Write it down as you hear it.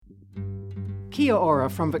Kia ora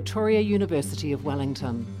from Victoria University of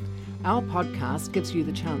Wellington. Our podcast gives you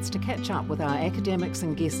the chance to catch up with our academics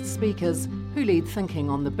and guest speakers who lead thinking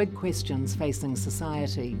on the big questions facing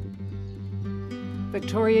society.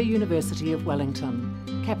 Victoria University of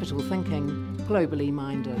Wellington. Capital thinking, globally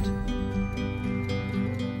minded.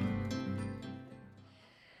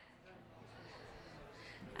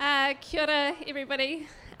 Kia ora, everybody.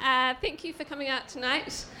 Thank you for coming out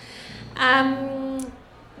tonight.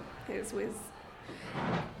 Here's Wes.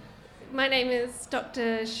 My name is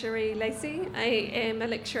Dr. Cherie Lacey. I am a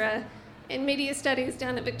lecturer in media studies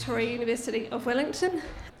down at Victoria University of Wellington.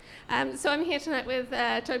 So I'm here tonight with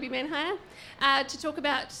Toby Manhire to talk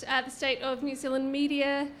about the state of New Zealand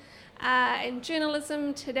media and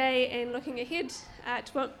journalism today and looking ahead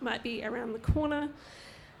to what might be around the corner.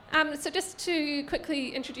 So just to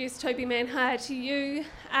quickly introduce Toby Manhire to you.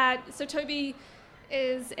 So Toby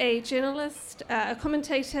is a journalist, a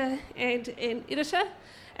commentator and an editor,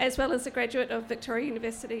 as well as a graduate of Victoria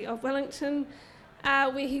University of Wellington,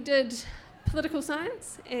 where he did political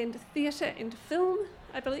science and theatre and film,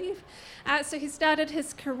 I believe. So he started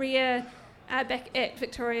his career back at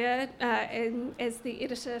Victoria as the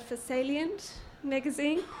editor for Salient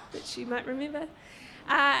magazine, which you might remember,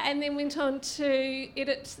 and then went on to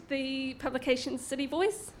edit the publication City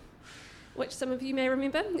Voice, which some of you may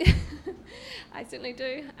remember. I certainly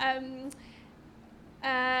do.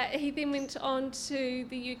 He then went on to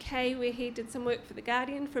the UK, where he did some work for The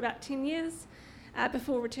Guardian for about 10 years,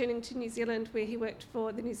 before returning to New Zealand, where he worked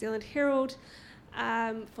for the New Zealand Herald,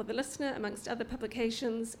 for The Listener, amongst other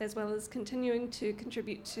publications, as well as continuing to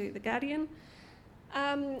contribute to The Guardian.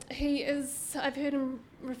 He is, I've heard him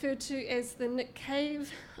referred to as the Nick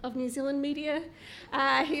Cave of New Zealand media.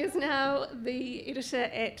 He is now the editor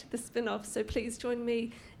at The Spin-Off, so please join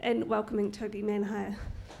me in welcoming Toby Manhire.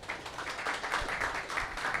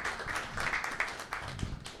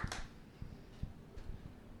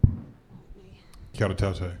 Kia ora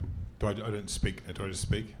tātou. I don't speak. Do I just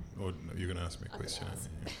speak? Or you're going to ask me a question?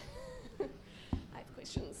 I have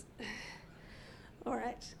questions. All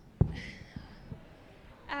right.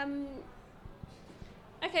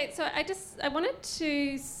 Okay, so I wanted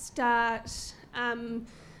to start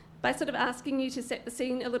by sort of asking you to set the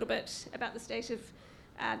scene a little bit about the state of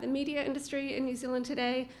the media industry in New Zealand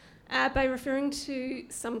today by referring to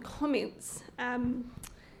some comments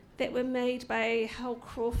that were made by Hal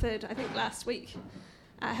Crawford, I think last week.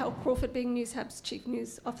 Hal Crawford being Newshub's chief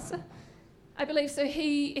news officer, I believe. So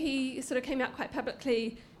he sort of came out quite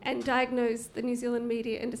publicly and diagnosed the New Zealand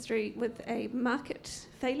media industry with a market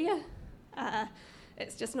failure.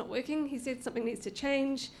 It's just not working. He said something needs to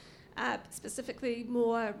change, specifically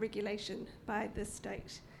more regulation by the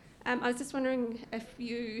state. I was just wondering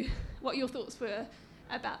what your thoughts were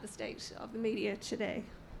about the state of the media today.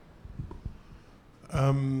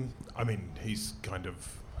 I mean, I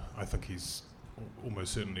think he's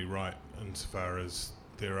almost certainly right insofar as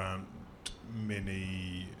there aren't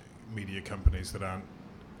many media companies that aren't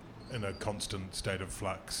in a constant state of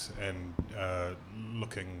flux and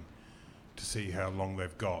looking to see how long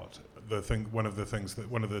they've got. One of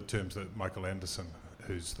the terms that Michael Anderson,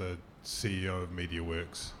 who's the CEO of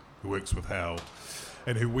MediaWorks, who works with Hal,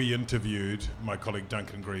 and who we interviewed, my colleague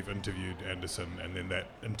Duncan Grieve interviewed Anderson, and in that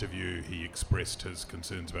interview he expressed his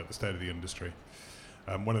concerns about the state of the industry.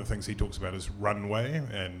 One of the things he talks about is runway,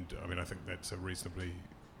 and I mean I think that's a reasonably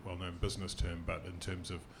well-known business term, but in terms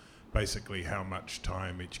of basically how much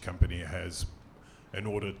time each company has in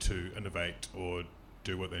order to innovate or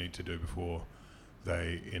do what they need to do before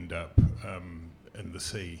they end up in the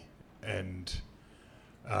sea. And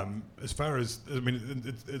as far as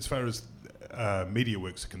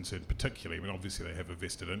MediaWorks are concerned, particularly, I mean, obviously they have a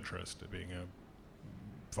vested interest in being a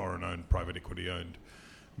foreign-owned, private equity-owned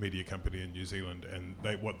media company in New Zealand, and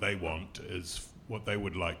what they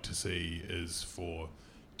would like to see is for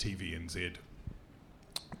TVNZ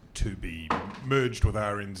to be merged with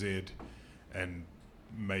RNZ and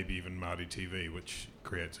maybe even Māori TV, which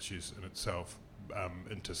creates issues in itself,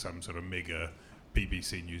 into some sort of mega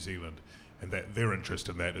BBC New Zealand. And that their interest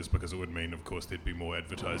in that is because it would mean, of course, there'd be more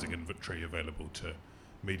advertising inventory available to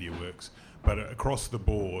MediaWorks. But across the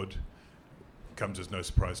board, comes as no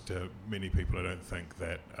surprise to many people, I don't think,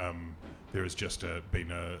 that there has just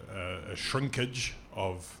been a shrinkage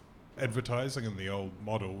of advertising in the old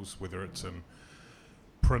models, whether it's in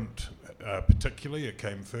print particularly, it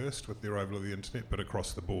came first with the arrival of the internet, but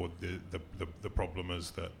across the board the problem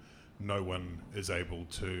is that no one is able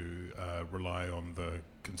to rely on the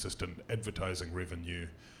consistent advertising revenue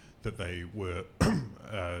that they were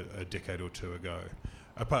a decade or two ago.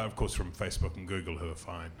 Apart, of course, from Facebook and Google, who are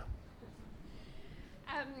fine.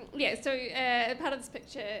 So part of this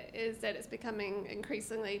picture is that it's becoming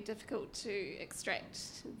increasingly difficult to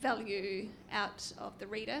extract value out of the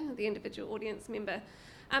reader, the individual audience member.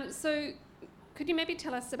 So could you maybe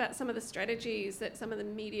tell us about some of the strategies that some of the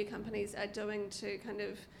media companies are doing to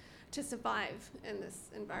to survive in this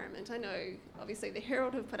environment? I know, obviously, the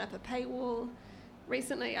Herald have put up a paywall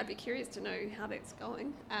recently. I'd be curious to know how that's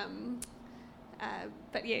going.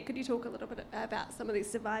 But could you talk a little bit about some of these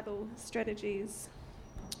survival strategies?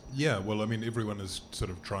 Yeah, well, I mean, everyone is sort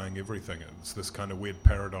of trying everything. It's this kind of weird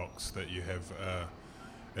paradox that you have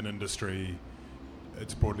an industry,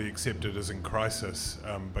 it's broadly accepted as in crisis,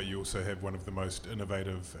 but you also have one of the most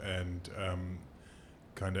innovative and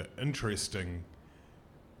kind of interesting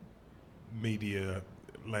media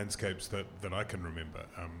landscapes that I can remember.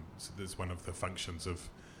 So there's one of the functions of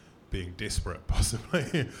being desperate,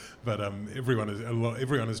 possibly, but everyone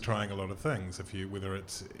is trying a lot of things. Whether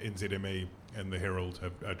it's NZME and the Herald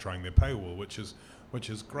are trying their paywall, which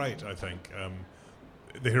is great. I think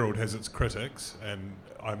the Herald has its critics, and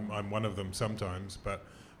I'm one of them sometimes, but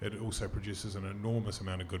it also produces an enormous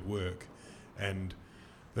amount of good work. And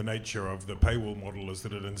the nature of the paywall model is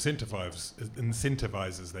that it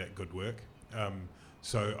incentivizes that good work.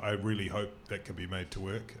 So I really hope that can be made to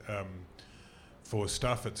work. For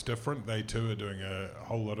Stuff, it's different. They too are doing a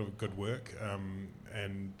whole lot of good work,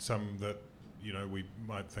 and some that we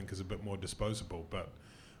might think is a bit more disposable. But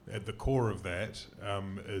at the core of that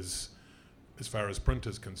is, as far as print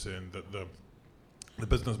is concerned, that the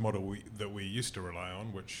business model that we used to rely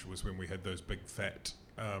on, which was when we had those big fat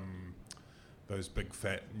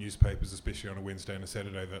newspapers, especially on a Wednesday and a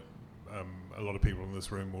Saturday, that a lot of people in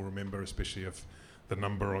this room will remember, especially if the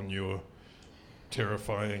number on your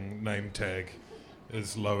terrifying name tag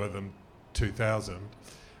is lower than 2,000.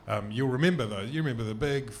 You'll remember those. You remember the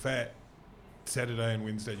big, fat Saturday and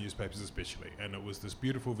Wednesday newspapers especially. And it was this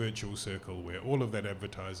beautiful virtual circle where all of that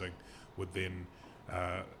advertising would then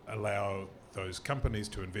allow those companies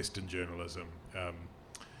to invest in journalism.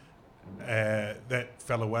 That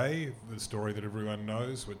fell away, the story that everyone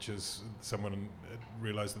knows, which is someone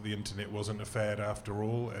realised that the internet wasn't a fad after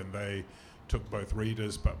all, and they took both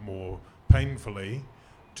readers, but more painfully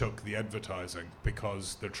took the advertising,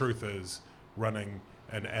 because the truth is, running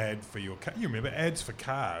an ad for your car, you remember ads for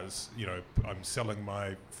cars, I'm selling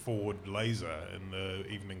my Ford Laser in the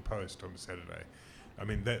Evening Post on Saturday. I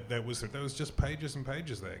mean, that was just pages and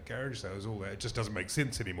pages there, garage sales, all that. It just doesn't make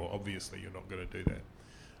sense anymore. Obviously, you're not going to do that.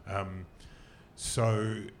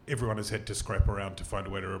 So everyone has had to scrap around to find a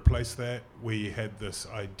way to replace that. We had this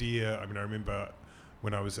idea, I remember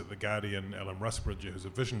when I was at The Guardian, Alan Rusbridger, who's a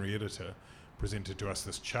visionary editor, presented to us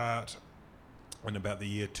this chart in about the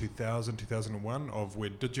year 2000, 2001 of where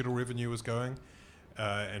digital revenue was going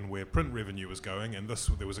and where print revenue was going, and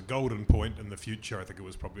there was a golden point in the future, I think it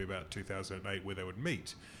was probably about 2008, where they would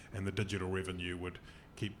meet and the digital revenue would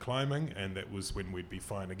keep climbing, and that was when we'd be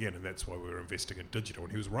fine again, and that's why we were investing in digital.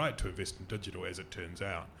 And he was right to invest in digital, as it turns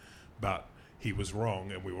out, but he was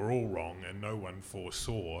wrong, and we were all wrong, and no one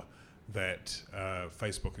foresaw that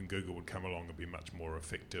Facebook and Google would come along and be much more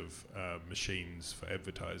effective machines for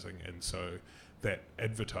advertising. And so that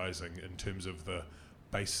advertising, in terms of the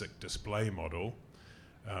basic display model,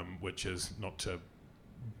 which is, not to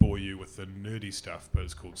bore you with the nerdy stuff, but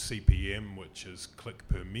it's called CPM, which is click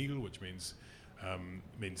per mille, which means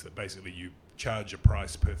that basically you charge a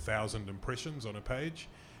price per 1,000 impressions on a page,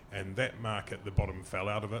 and that mark at the bottom fell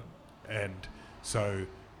out of it. And so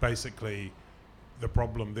basically the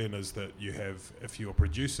problem then is that you have, if you're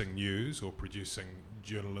producing news or producing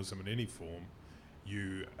journalism in any form,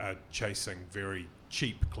 you are chasing very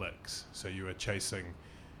cheap clicks. So you are chasing,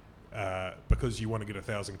 because you want to get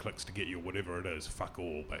 1,000 clicks to get you whatever it is, fuck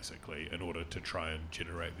all basically, in order to try and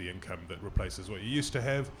generate the income that replaces what you used to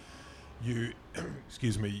have. You,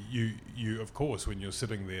 you of course, when you're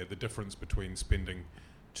sitting there, the difference between spending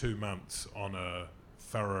 2 months on a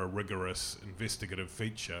thorough, rigorous, investigative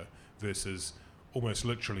feature versus almost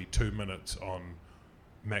literally 2 minutes on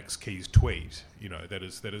Max Key's tweet, that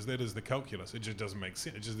is the calculus. It just doesn't make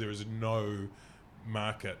sense. There is no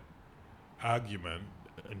market argument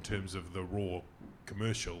in terms of the raw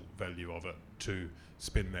commercial value of it to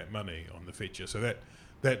spend that money on the feature. So that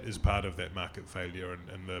is part of that market failure, and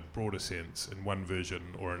in the broader sense, in one version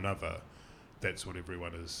or another, that's what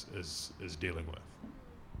everyone is dealing with.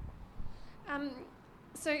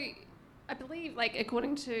 So I believe,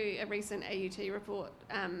 according to a recent AUT report,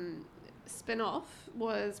 Spin-Off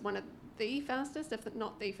was one of the fastest, if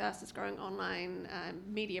not the fastest growing online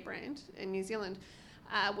media brand in New Zealand,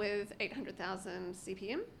 with 800,000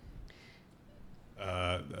 CPM.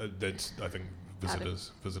 That's, I think,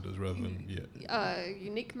 visitors rather than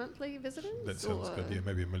unique monthly visitors. That sounds good. Yeah,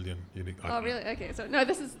 maybe 1 million unique. Oh, really? Okay. So no,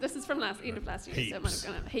 this is from end of last year. Heaps. So it might have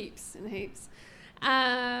gone up heaps and heaps.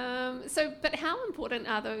 But how important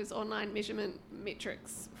are those online measurement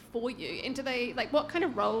metrics for you? And do they, what kind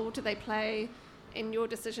of role do they play in your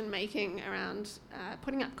decision making around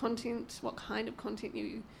putting up content? What kind of content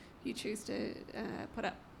you choose to put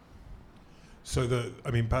up? So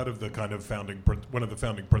part of the kind of one of the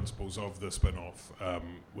founding principles of the spin-off,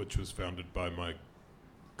 which was founded by my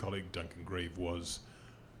colleague Duncan Grieve, was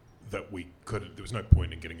that there was no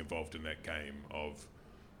point in getting involved in that game of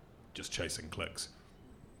just chasing clicks.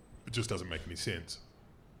 It just doesn't make any sense.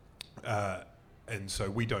 And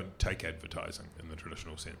so we don't take advertising in the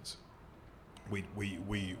traditional sense. We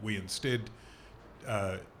instead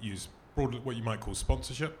use what you might call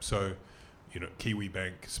sponsorship. So, Kiwi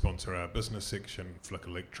Bank sponsor our business section, Flick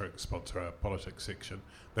Electric sponsor our politics section.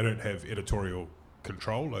 They don't have editorial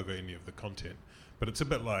control over any of the content, but it's a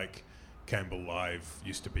bit like Campbell Live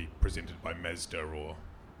used to be presented by Mazda or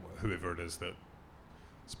whoever it is that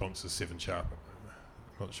sponsors 7 Sharp.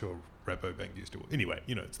 I'm not sure Rabobank used to. Anyway,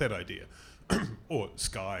 it's that idea. Or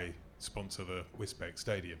Sky sponsor the Westpac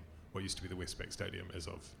Stadium, what used to be the Westpac Stadium as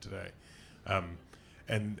of today.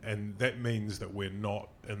 And that means that we're not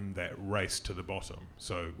in that race to the bottom,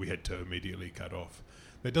 so we had to immediately cut off.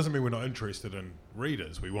 That doesn't mean we're not interested in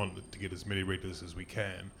readers. We want to get as many readers as we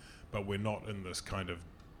can, but we're not in this kind of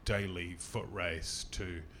daily foot race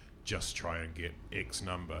to just try and get X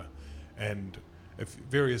number. And if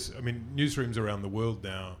newsrooms around the world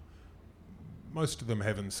now, most of them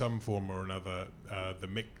have in some form or another the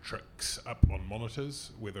metrics up on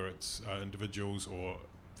monitors, whether it's individuals or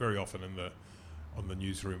very often on the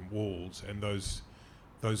newsroom walls, and those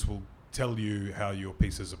will tell you how your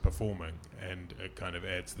pieces are performing, and it kind of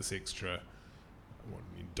adds this extra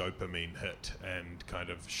dopamine hit and kind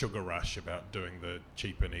of sugar rush about doing the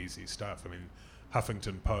cheap and easy stuff.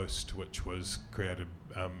 Huffington Post, which was created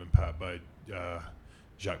in part by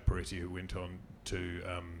Jacques Peretti, who went on to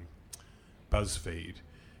BuzzFeed,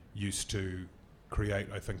 used to create,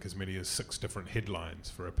 I think, as many as 6 different headlines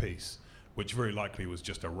for a piece, which very likely was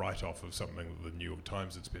just a write-off of something that the New York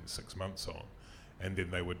Times had spent 6 months on. And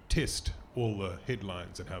then they would test all the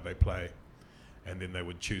headlines and how they play, and then they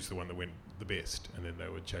would choose the one that went the best, and then they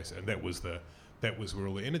would chase it. And that was where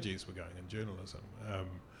all the energies were going in journalism.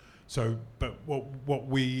 But what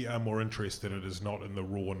we are more interested in is not in the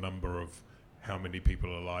raw number of how many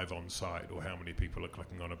people are live on site or how many people are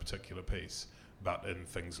clicking on a particular piece, but in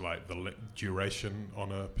things like the duration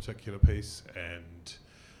on a particular piece, and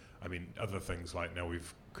other things like now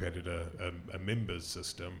we've created a members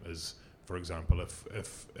system. Is, for example,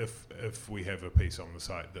 if we have a piece on the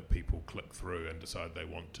site that people click through and decide they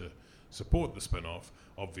want to support the spin-off,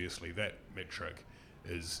 obviously that metric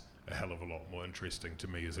is a hell of a lot more interesting to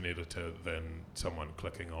me as an editor than someone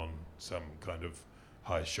clicking on some kind of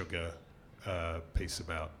high sugar piece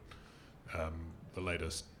about the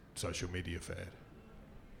latest social media fad.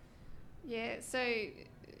 Yeah, so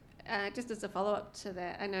just as a follow-up to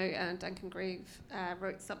that, I know Duncan Grieve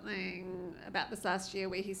wrote something about this last year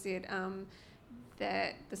where he said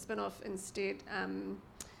that the spin-off instead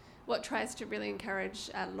what tries to really encourage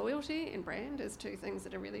loyalty and brand is 2 things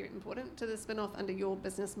that are really important to the spin-off under your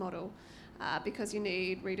business model, because you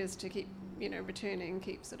need readers to keep returning,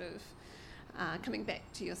 keep sort of coming back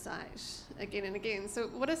to your site again and again. So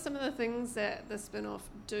what are some of the things that the spin-off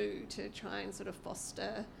do to try and sort of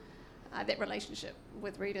foster that relationship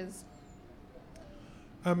with readers?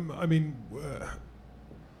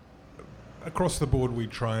 Across the board we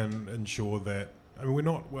try and ensure that, I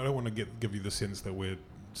don't want to give you the sense that we're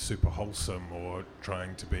super wholesome or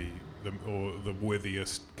trying to be the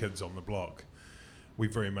worthiest kids on the block. We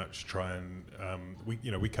very much try and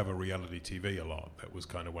we cover reality TV a lot. That was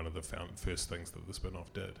kind of one of the first things that the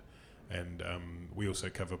spin-off did, and we also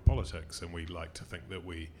cover politics, and we like to think that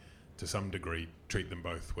we, to some degree, treat them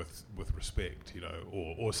both with respect,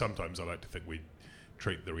 or sometimes I like to think we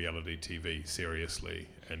treat the reality TV seriously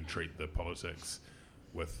and treat the politics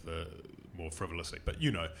with more frivolously. But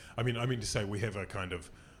I mean to say we have a kind of,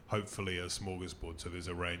 hopefully, a smorgasbord. So there's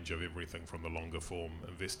a range of everything from the longer form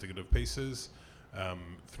investigative pieces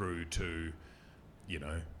through to,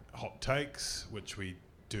 hot takes, which we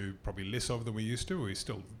do probably less of than we used to. We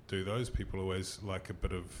still do those. People always like a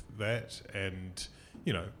bit of that, and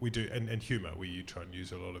we do, and humour. We try and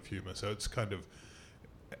use a lot of humour. So it's kind of,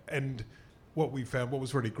 and what we found, what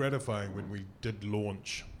was really gratifying when we did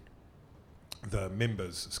launch the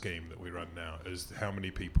members scheme that we run now, is how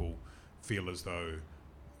many people feel as though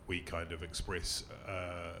we kind of express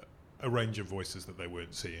a range of voices that they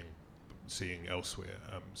weren't seeing seeing elsewhere.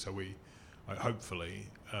 So hopefully,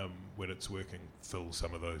 when it's working, fill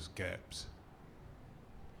some of those gaps.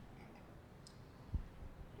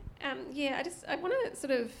 I want to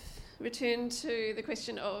sort of return to the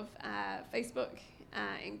question of Facebook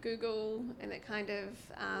and Google and that kind of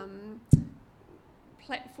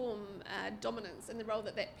platform dominance and the role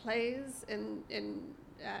that plays in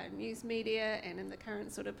news media and in the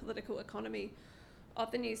current sort of political economy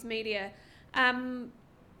of the news media. I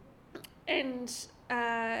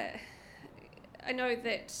know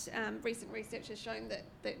that recent research has shown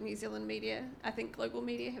that New Zealand media, I think global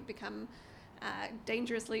media, have become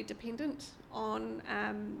dangerously dependent on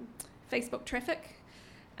Facebook traffic.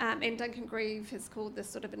 And Duncan Grieve has called this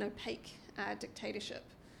sort of an opaque dictatorship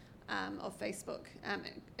of Facebook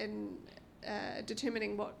in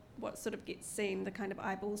determining what sort of gets seen, the kind of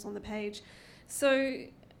eyeballs on the page. So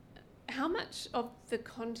how much of the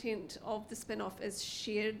content of the spin-off is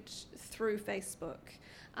shared through Facebook?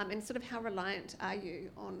 And sort of how reliant are you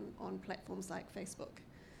on platforms like Facebook?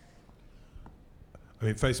 I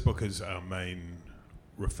mean, Facebook is our main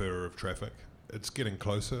referrer of traffic. It's getting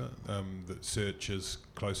closer. The search is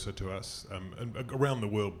closer to us. And around the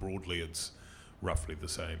world broadly, it's roughly the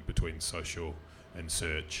same between social and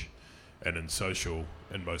search. And in social,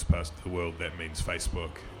 in most parts of the world, that means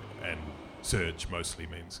Facebook, and search mostly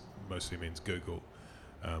means Google.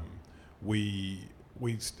 I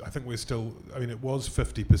think we're still. I mean, it was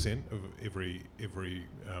 50% of every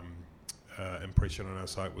impression on our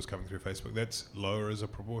site was coming through Facebook. That's lower as a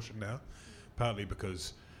proportion now, partly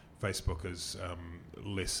because Facebook is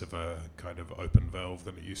less of a kind of open valve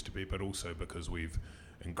than it used to be, but also because we've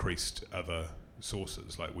increased other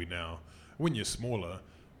sources. Like when you're smaller,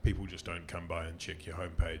 people just don't come by and check your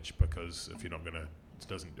homepage, because if you're not going to,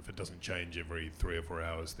 if it doesn't change every 3 or 4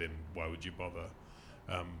 hours, then why would you bother?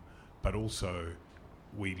 But also,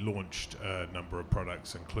 we launched a number of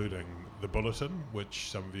products, including the Bulletin,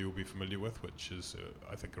 which some of you will be familiar with, which is,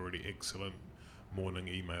 I think, a really excellent morning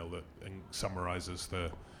email that summarises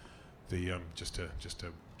just to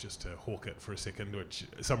hawk it for a second, which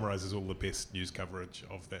summarises all the best news coverage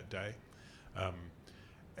of that day,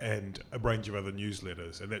 and a range of other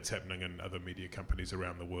newsletters, and that's happening in other media companies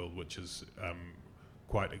around the world, which is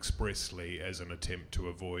quite expressly as an attempt to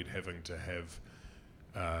avoid having to have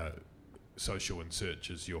social and search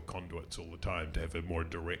as your conduits all the time, to have a more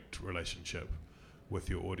direct relationship with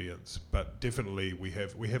your audience. But definitely we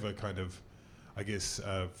have a kind of, I guess,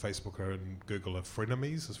 Facebook and Google are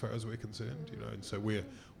frenemies as far as we're concerned, and so we're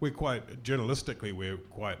quite, journalistically, we're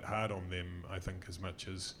quite hard on them, I think, as much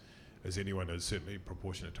as anyone is, certainly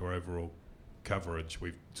proportionate to our overall coverage.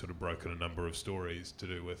 We've sort of broken a number of stories to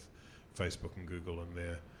do with Facebook and Google and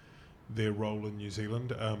their role in New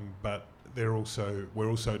Zealand, but we're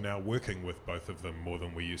also now working with both of them more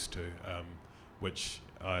than we used to, which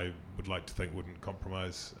I would like to think wouldn't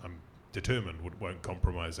compromise. I'm determined won't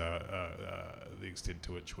compromise the extent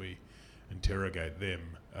to which we interrogate them.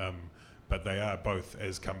 But they are both,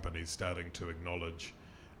 as companies, starting to acknowledge,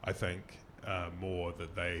 I think, more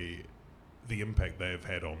that the impact they have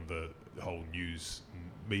had on the whole news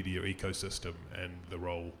media ecosystem and the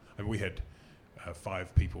role. And we had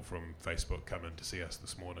 5 people from Facebook come in to see us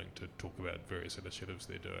this morning to talk about various initiatives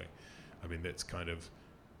they're doing. I mean, that's kind of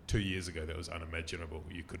 2 years ago, that was unimaginable.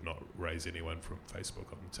 You could not raise anyone from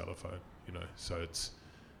Facebook on the telephone, So it's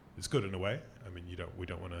good in a way. I mean, we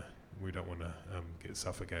don't want to get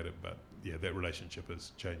suffocated, but yeah, that relationship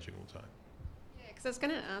is changing all the time. Yeah, because I was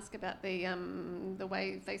going to ask about the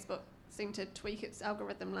way Facebook seemed to tweak its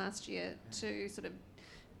algorithm last year to sort of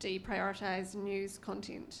deprioritise news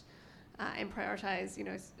content and prioritise,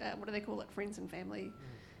 what do they call it, friends and family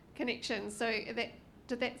connections. So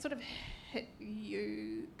did that sort of hit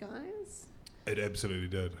you guys? It absolutely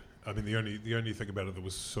did. I mean, the only thing about it that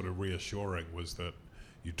was sort of reassuring was that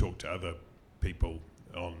you talk to other people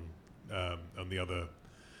on the other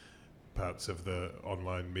parts of the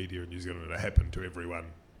online media in New Zealand, and it happened to everyone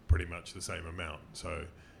pretty much the same amount. So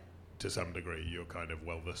to some degree, you're kind of,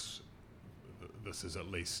 well, this is at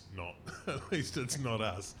least not, at least it's not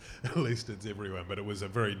us, at least it's everyone. But it was a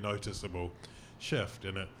very noticeable shift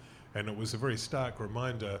in it, and it was a very stark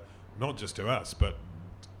reminder, not just to us, but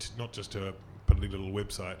not just to a piddly little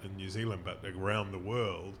website in New Zealand, but around the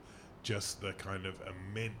world, just the kind of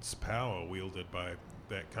immense power wielded by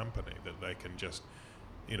that company, that they can just,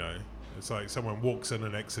 it's like someone walks in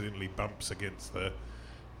and accidentally bumps against the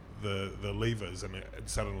levers, and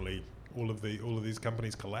suddenly all of these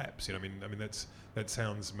companies collapse. I mean that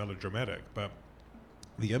sounds melodramatic, but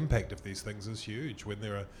the impact of these things is huge. When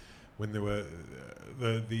there were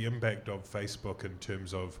the impact of Facebook in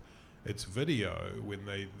terms of it's video. When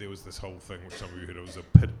there was this whole thing, which some of you heard, it was a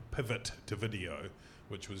pivot to video,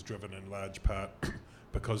 which was driven in large part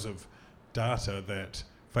because of data that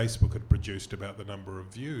Facebook had produced about the number of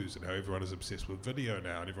views and how everyone is obsessed with video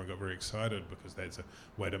now, and everyone got very excited because that's a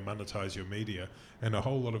way to monetize your media. And a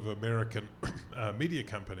whole lot of American media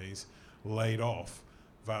companies laid off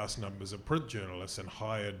vast numbers of print journalists and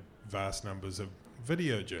hired vast numbers of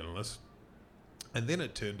video journalists. And then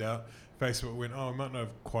it turned out Facebook went, oh, we might not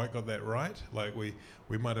have quite got that right. Like we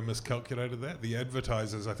might have miscalculated that. The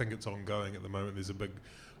advertisers, I think it's ongoing at the moment. There's a big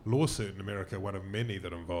lawsuit in America, one of many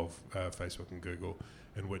that involve Facebook and Google,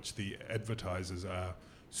 in which the advertisers are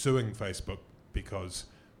suing Facebook because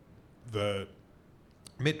the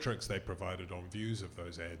metrics they provided on views of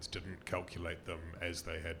those ads didn't calculate them as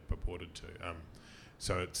they had purported to.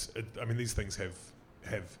 So these things have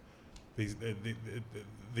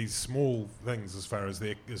these small things, as far as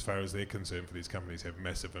they're concerned, for these companies, have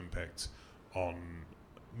massive impacts on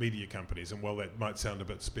media companies. And while that might sound a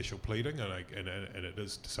bit special pleading, and it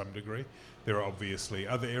is to some degree, there are obviously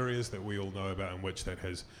other areas that we all know about in which that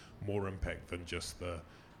has more impact than just the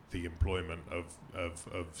employment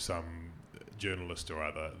of some journalist or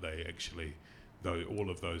other. They actually, though, all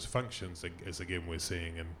of those functions, as again we're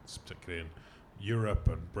seeing, particularly in Europe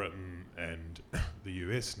and Britain and the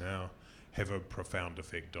US now, have a profound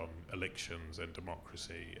effect on elections and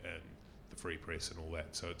democracy and the free press and all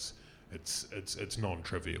that. So it's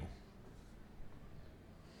non-trivial.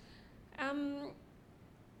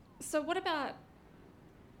 So what about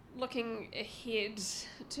looking ahead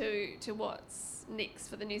to what's next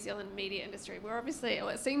for the New Zealand media industry? We're obviously,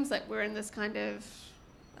 it seems like we're in this kind of,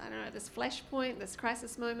 I don't know, this flashpoint, this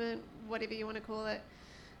crisis moment, whatever you want to call it.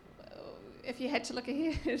 If you had to look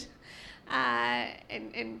ahead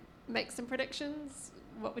and make some predictions,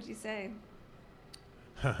 what would you say?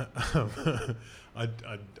 I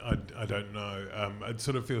don't know. It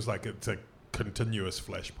sort of feels like it's a continuous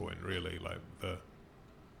flashpoint, really. Like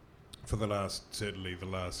for the last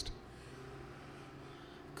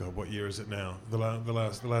God, what year is it now? The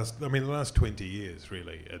last 20 years,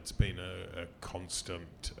 really. It's been a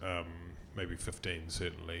constant, maybe 15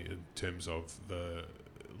 certainly, in terms of the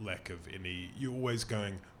lack of any. You're always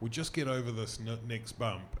going, we'll just get over this next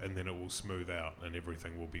bump and then it will smooth out and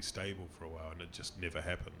everything will be stable for a while, and it just never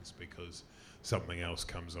happens because something else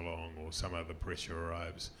comes along or some other pressure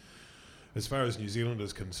arrives. As far as New Zealand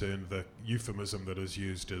is concerned, the euphemism that is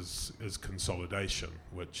used is consolidation,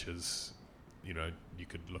 which is, you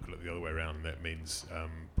could look at it the other way around, and that means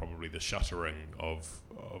probably the shuttering of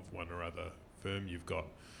one or other firm. You've got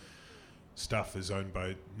Stuff is owned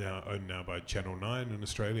now by Channel 9 in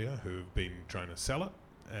Australia, who have been trying to sell it,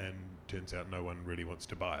 and turns out no one really wants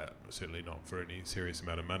to buy it, certainly not for any serious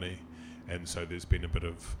amount of money. And so there's been a bit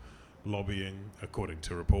of lobbying, according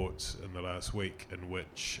to reports in the last week, in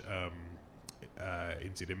which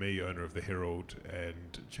NZME, owner of the Herald,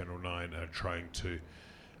 and Channel 9 are trying to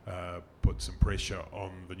put some pressure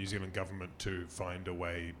on the New Zealand government to find a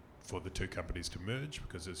way for the two companies to merge,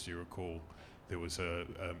 because as you recall, there was a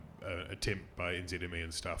attempt by NZME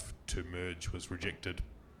and Stuff to merge, was rejected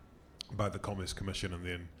by the Commerce Commission and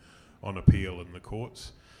then on appeal in the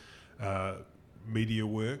courts.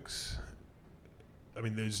 MediaWorks,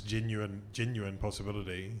 there's genuine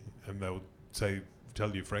possibility, and they'll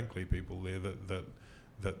tell you frankly, people there,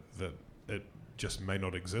 that it just may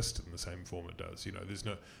not exist in the same form it does.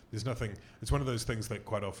 There's nothing. It's one of those things that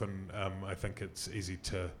quite often I think it's easy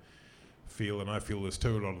to feel, and I feel this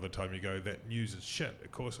too a lot of the time. You go, that news is shit.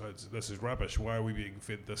 Of course, this is rubbish. Why are we being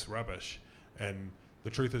fed this rubbish? And the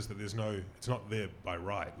truth is that it's not there by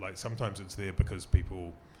right. Like, sometimes it's there because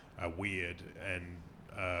people are weird and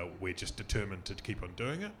we're just determined to keep on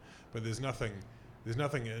doing it. But there's nothing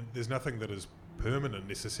that is permanent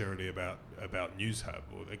necessarily about Newshub.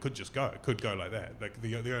 Or it could just go. It could go like that. Like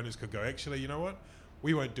the owners could go, actually, you know what?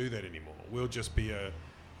 We won't do that anymore. We'll just be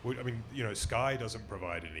Sky doesn't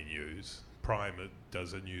provide any news. Prime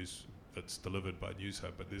does a news that's delivered by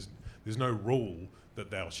Newshub, but there's no rule that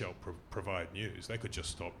thou shalt provide news. They could just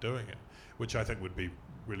stop doing it, which I think would be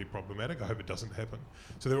really problematic. I hope it doesn't happen.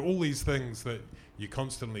 So there are all these things that you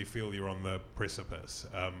constantly feel you're on the precipice,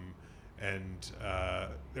 and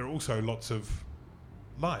there are also lots of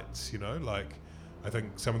lights. Like, I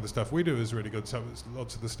think some of the stuff we do is really good.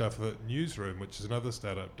 Lots of the stuff that Newsroom, which is another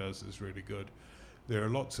startup, does is really good. There are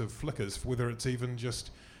lots of flickers, whether it's even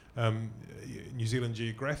just New Zealand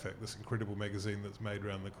Geographic, this incredible magazine that's made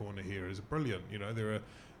around the corner here, is brilliant.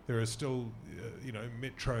 There are still,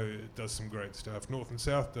 Metro does some great stuff. North and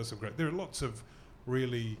South does some great. There are lots of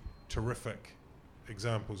really terrific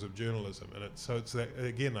examples of journalism. And it's that,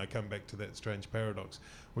 again, I come back to that strange paradox,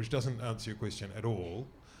 which doesn't answer your question at all,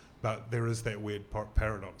 but there is that weird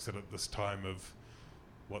paradox that at this time of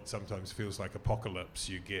what sometimes feels like apocalypse,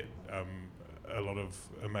 you get a lot of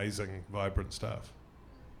amazing, vibrant stuff.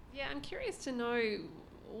 Yeah, I'm curious to know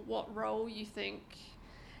what role you think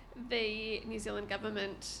the New Zealand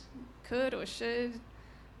government could or should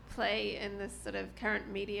play in this sort of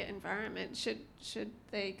current media environment. Should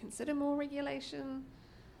they consider more regulation?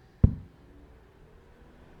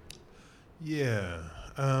 Yeah.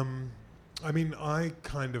 I mean, I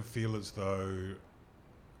kind of feel as though,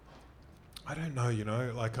 I don't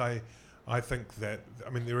know, like I think that, I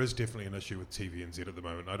mean, there is definitely an issue with TVNZ at the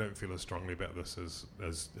moment. I don't feel as strongly about this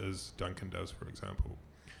as Duncan does, for example.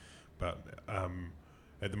 But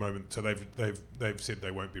at the moment, so they've said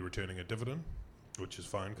they won't be returning a dividend, which is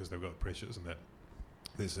fine because they've got pressures, and that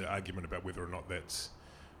there's an argument about whether or not that's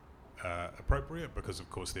appropriate, because of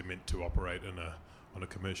course they're meant to operate on a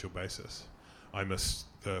commercial basis. I missed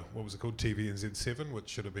the, what was it called, TVNZ 7, which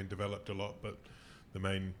should have been developed a lot, but the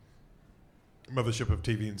main mothership of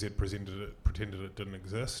TVNZ pretended it didn't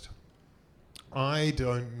exist. I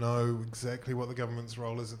don't know exactly what the government's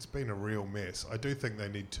role is. It's been a real mess. I do think they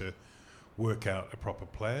need to work out a proper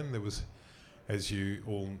plan. There was, as you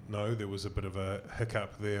all know, there was a bit of a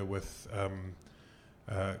hiccup there with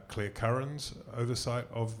Claire Curran's oversight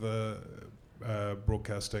of the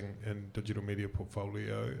broadcasting and digital media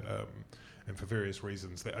portfolio, and for various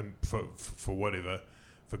reasons, and for whatever,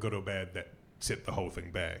 for good or bad, that set the whole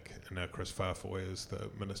thing back. And now Chris Farfoy is the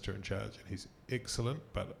minister in charge, and he's excellent,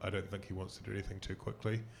 but I don't think he wants to do anything too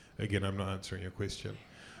quickly. Again, I'm not answering your question.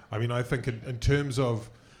 I mean, I think in terms of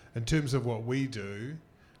what we do,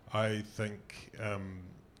 I think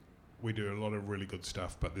we do a lot of really good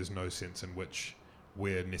stuff, but there's no sense in which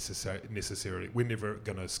we're we're never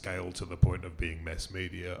going to scale to the point of being mass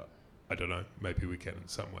media. I don't know, maybe we can in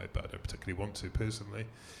some way, but I don't particularly want to personally.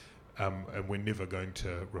 And we're never going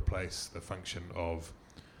to replace the function of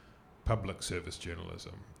public service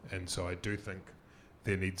journalism. And so I do think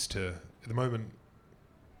there needs to, at the moment,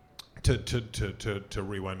 to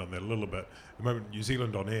rewind on that a little bit, at the moment New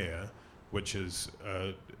Zealand On Air, which is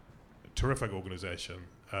a terrific organisation,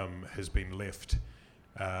 has been left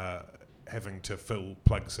having to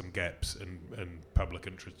plug some gaps in public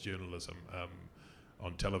interest journalism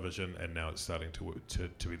on television, and now it's starting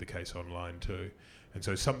to be the case online too. And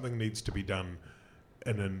so something needs to be done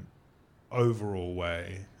in an overall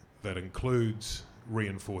way that includes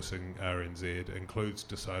reinforcing RNZ, includes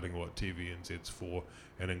deciding what TVNZ's for,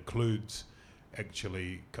 and includes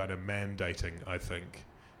actually kind of mandating, I think,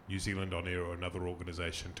 New Zealand On Air or another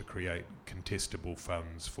organisation to create contestable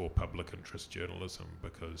funds for public interest journalism,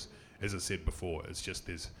 because, as I said before, it's just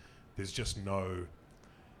there's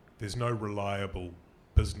no reliable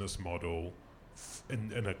business model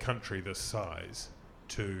in a country this size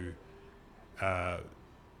to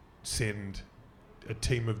send a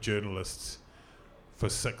team of journalists for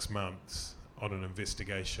 6 months on an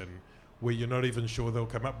investigation where you're not even sure they'll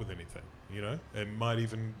come up with anything. It might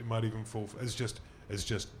even fall. It's just there's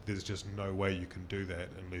just no way you can do that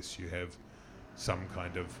unless you have some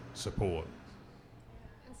kind of support.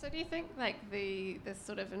 And so, do you think this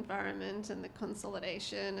sort of environment and the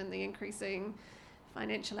consolidation and the increasing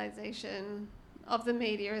financialization of the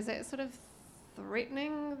media, is that sort of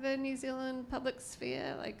threatening the New Zealand public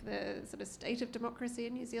sphere, like the sort of state of democracy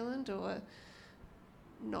in New Zealand, or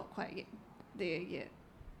not quite there yet?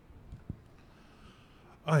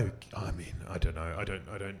 I mean, I don't know. I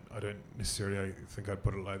don't necessarily think I'd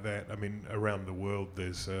put it like that. I mean, around the world,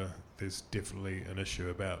 there's definitely an issue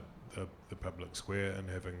about the public square and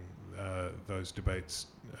having those debates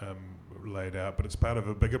laid out. But it's part of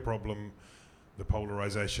a bigger problem, the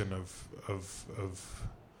polarisation of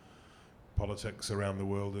politics around the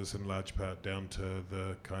world is in large part down to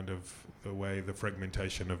the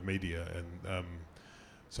fragmentation of media, and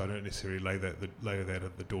so I don't necessarily lay that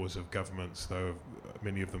at the doors of governments, though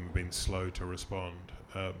many of them have been slow to respond.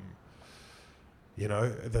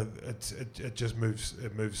 It just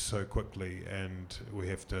moves so quickly, and we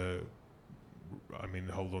have to,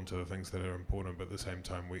 hold on to the things that are important, but at the same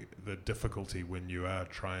time, the difficulty when you are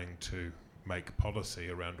trying to make policy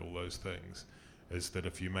around all those things is that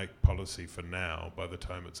if you make policy for now, by the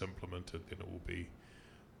time it's implemented, then it will be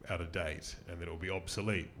out of date, and then it will be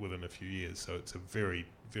obsolete within a few years. So it's a very,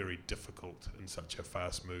 very difficult, in such a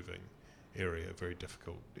fast-moving area, very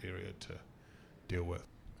difficult area to deal with.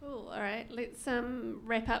 Cool. All right. Let's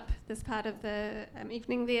wrap up this part of the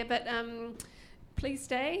evening there. But please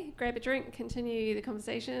stay, grab a drink, continue the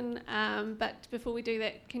conversation. But before we do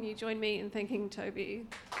that, can you join me in thanking Toby?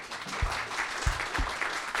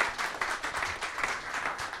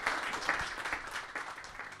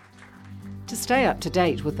 stay up to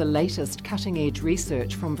date with the latest cutting-edge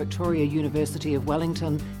research from Victoria University of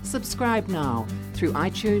Wellington, subscribe now through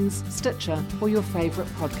iTunes, Stitcher or your favourite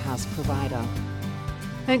podcast provider.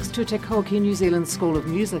 Thanks to Te Koiki New Zealand School of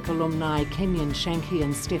Music alumni Kenyon Shanky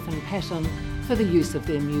and Stephen Patton for the use of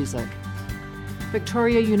their music.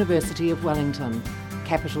 Victoria University of Wellington.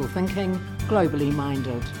 Capital thinking, globally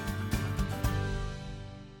minded.